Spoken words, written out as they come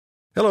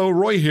Hello,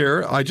 Roy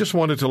here. I just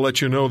wanted to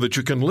let you know that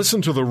you can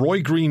listen to The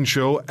Roy Green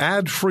Show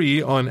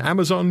ad-free on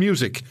Amazon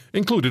Music,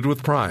 included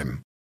with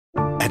Prime.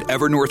 At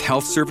Evernorth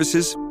Health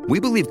Services,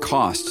 we believe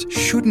costs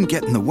shouldn't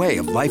get in the way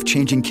of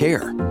life-changing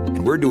care,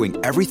 and we're doing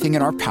everything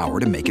in our power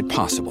to make it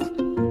possible.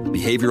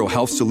 Behavioral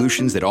health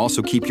solutions that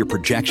also keep your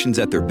projections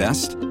at their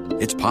best?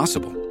 It's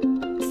possible.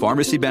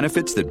 Pharmacy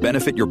benefits that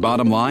benefit your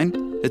bottom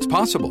line? It's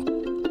possible.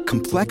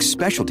 Complex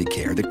specialty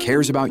care that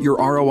cares about your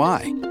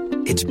ROI?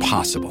 It's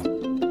possible.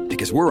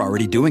 Because we're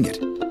already doing it,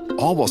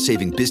 all while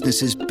saving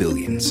businesses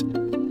billions.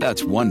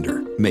 That's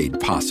Wonder made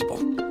possible.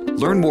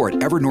 Learn more at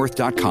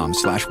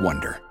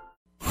evernorth.com/wonder.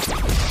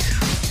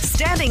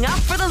 Standing up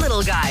for the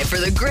little guy for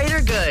the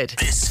greater good.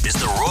 This is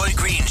the Roy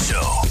Green Show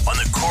on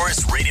the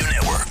Chorus Radio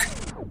Network.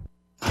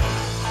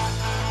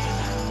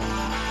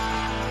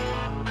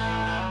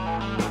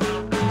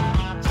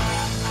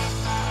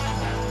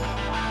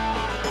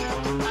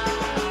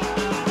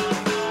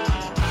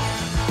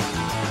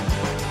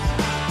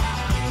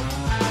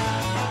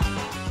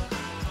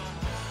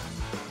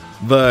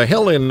 The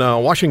Hill in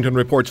Washington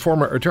reports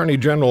former Attorney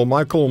General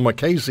Michael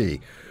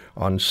Mukasey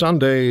on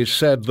Sunday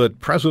said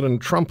that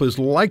President Trump is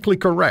likely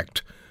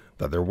correct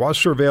that there was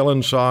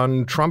surveillance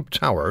on Trump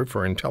Tower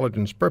for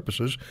intelligence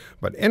purposes,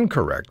 but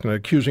incorrect in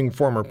accusing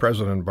former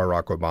President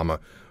Barack Obama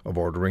of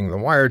ordering the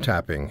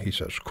wiretapping. He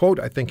says, quote,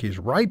 "I think he's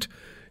right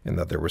in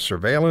that there was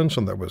surveillance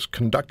and that was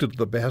conducted at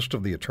the behest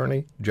of the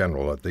Attorney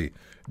General at the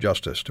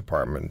Justice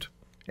Department,"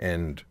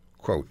 end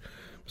quote.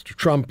 Mr.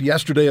 Trump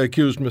yesterday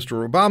accused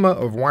Mr. Obama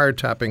of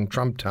wiretapping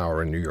Trump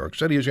Tower in New York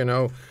City, as you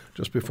know,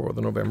 just before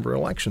the November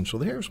election. So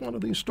here's one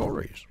of these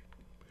stories.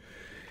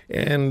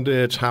 And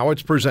it's how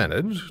it's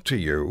presented to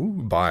you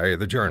by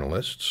the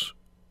journalists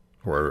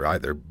who are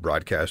either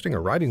broadcasting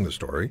or writing the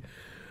story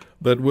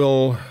that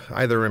will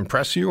either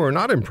impress you or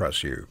not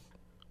impress you.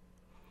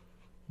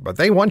 But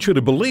they want you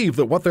to believe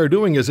that what they're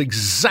doing is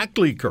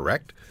exactly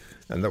correct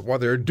and that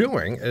what they're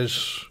doing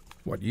is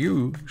what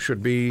you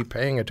should be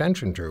paying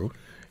attention to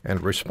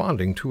and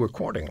responding to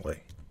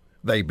accordingly,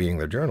 they being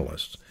the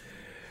journalists.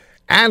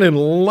 Anne in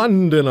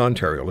London,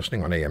 Ontario,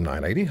 listening on AM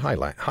 980.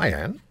 Hi,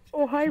 Anne.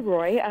 Oh, hi,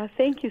 Roy.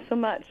 Thank you so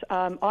much.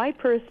 I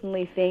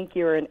personally think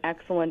you're an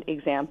excellent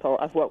example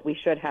of what we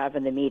should have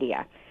in the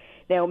media.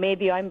 Now,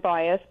 maybe I'm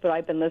biased, but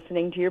I've been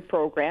listening to your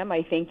program.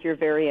 I think you're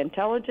very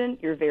intelligent.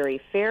 You're very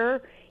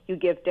fair. You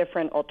give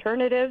different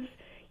alternatives.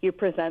 You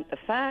present the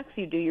facts.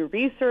 You do your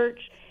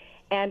research.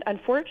 And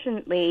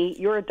unfortunately,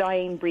 you're a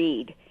dying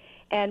breed.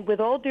 And with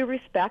all due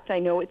respect, I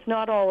know it's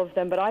not all of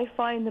them, but I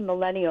find the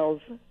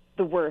millennials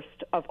the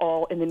worst of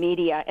all in the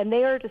media. And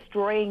they are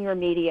destroying your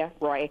media,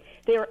 Roy.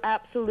 They are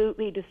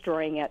absolutely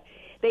destroying it.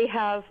 They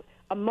have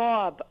a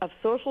mob of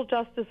social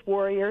justice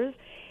warriors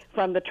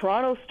from the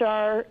Toronto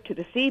Star to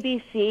the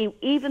CBC,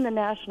 even the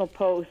National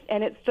Post,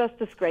 and it's just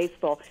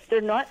disgraceful.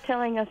 They're not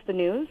telling us the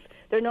news.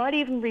 They're not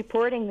even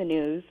reporting the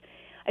news.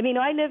 I mean,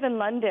 I live in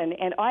London,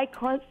 and I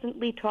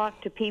constantly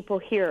talk to people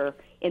here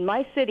in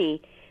my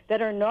city that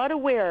are not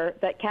aware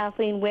that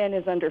Kathleen Wynne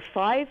is under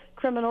 5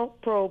 criminal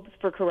probes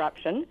for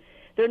corruption.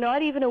 They're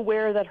not even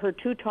aware that her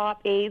 2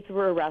 top aides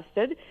were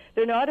arrested.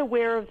 They're not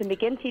aware of the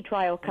McGuinty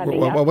trial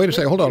coming up. Well, wait a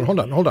second. Hold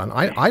on.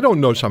 I don't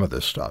know some of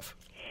this stuff.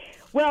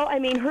 Well, I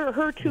mean,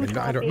 her 2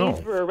 top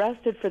aides were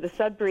arrested for the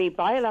Sudbury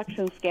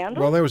by-election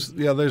scandal. Well,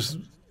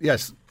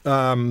 yes,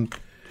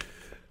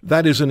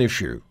 that is an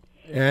issue.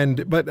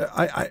 But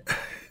I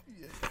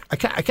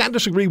can't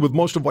disagree with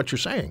most of what you're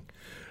saying.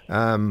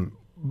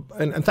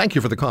 And thank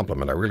you for the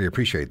compliment. I really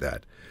appreciate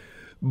that.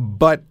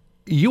 But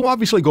you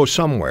obviously go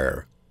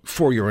somewhere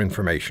for your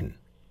information.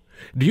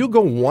 Do you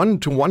go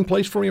to one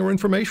place for your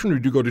information, or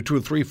do you go to 2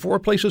 or 3, 4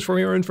 places for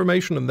your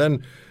information and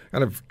then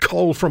kind of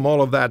cull from all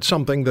of that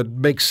something that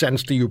makes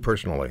sense to you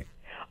personally?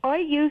 I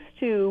used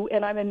to,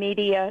 and I'm a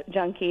media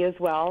junkie as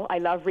well. I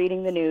love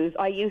reading the news.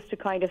 I used to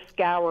kind of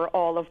scour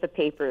all of the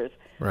papers.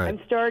 Right. I'm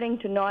starting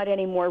to not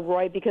anymore,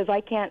 Roy, because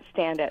I can't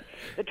stand it.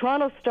 The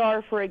Toronto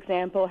Star, for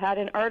example, had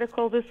an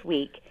article this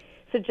week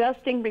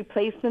suggesting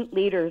replacement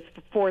leaders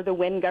for the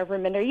Wynne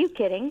government. Are you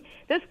kidding?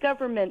 This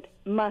government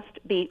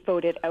must be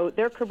voted out.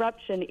 Their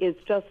corruption is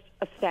just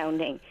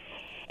astounding.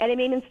 And I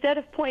mean, instead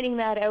of pointing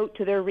that out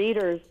to their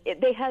readers,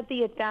 they had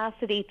the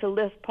audacity to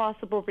list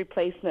possible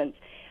replacements.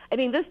 I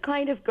mean, this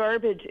kind of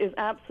garbage is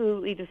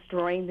absolutely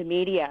destroying the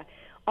media.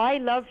 I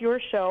love your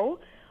show.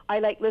 I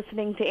like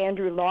listening to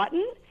Andrew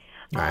Lawton.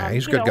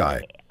 He's a good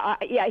guy.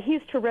 Yeah,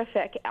 he's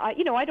terrific. I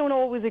don't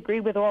always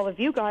agree with all of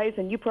you guys,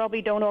 and you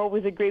probably don't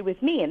always agree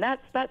with me, and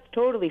that's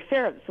totally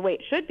fair. That's the way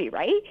it should be,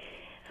 right?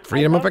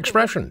 Freedom of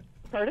expression.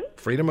 Pardon?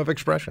 Freedom of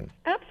expression.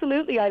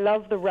 Absolutely. I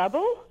love The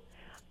Rebel.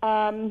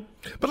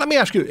 But let me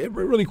ask you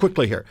really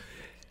quickly here.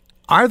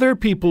 Are there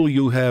people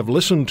you have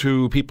listened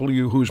to,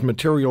 whose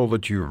material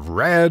that you've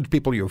read,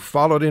 people you've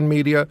followed in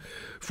media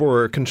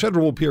for a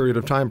considerable period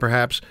of time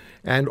perhaps,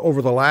 and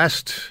over the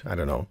last,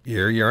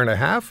 year and a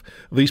half,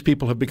 these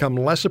people have become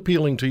less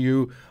appealing to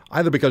you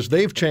either because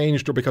they've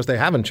changed or because they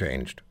haven't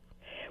changed?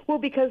 Well,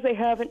 because they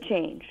haven't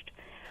changed.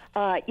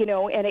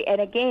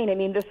 And again, I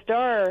mean, the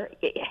Star,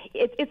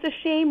 it's a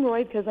shame,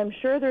 Roy, because I'm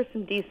sure there's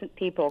some decent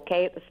people,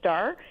 okay, at the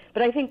Star,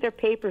 but I think their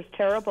paper's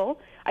terrible.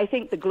 I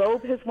think the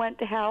Globe has went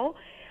to hell.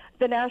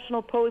 The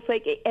National Post,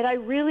 and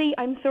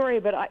I'm sorry,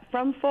 but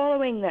from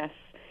following this,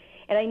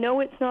 and I know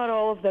it's not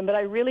all of them, but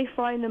I really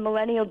find the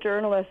millennial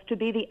journalists to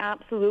be the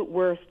absolute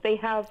worst. They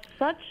have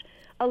such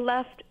a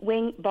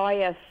left-wing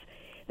bias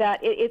that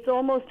it's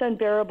almost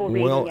unbearable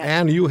reading it. Well,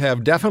 Anne, you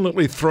have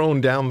definitely thrown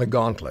down the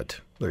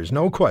gauntlet. There's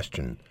no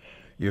question.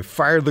 You've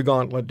fired the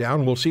gauntlet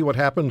down. We'll see what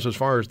happens as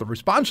far as the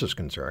response is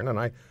concerned, and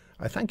I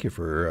thank you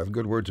for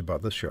good words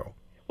about this show.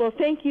 Well,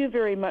 thank you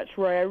very much,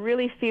 Roy. I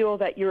really feel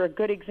that you're a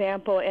good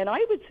example, and I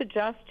would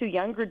suggest to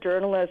younger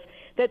journalists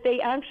that they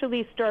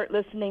actually start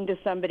listening to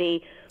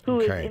somebody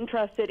who is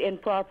interested in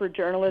proper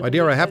journalism. My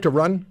dear, I have to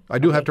run. I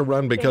do have to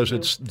run because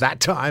it's that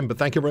time, but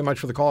thank you very much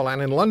for the call.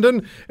 Anne in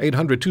London,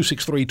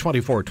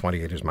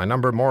 800-263-2428 is my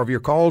number. More of your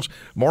calls,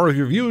 more of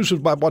your views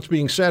about what's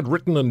being said,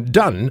 written, and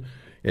done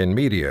in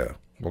media.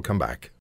 We'll come back.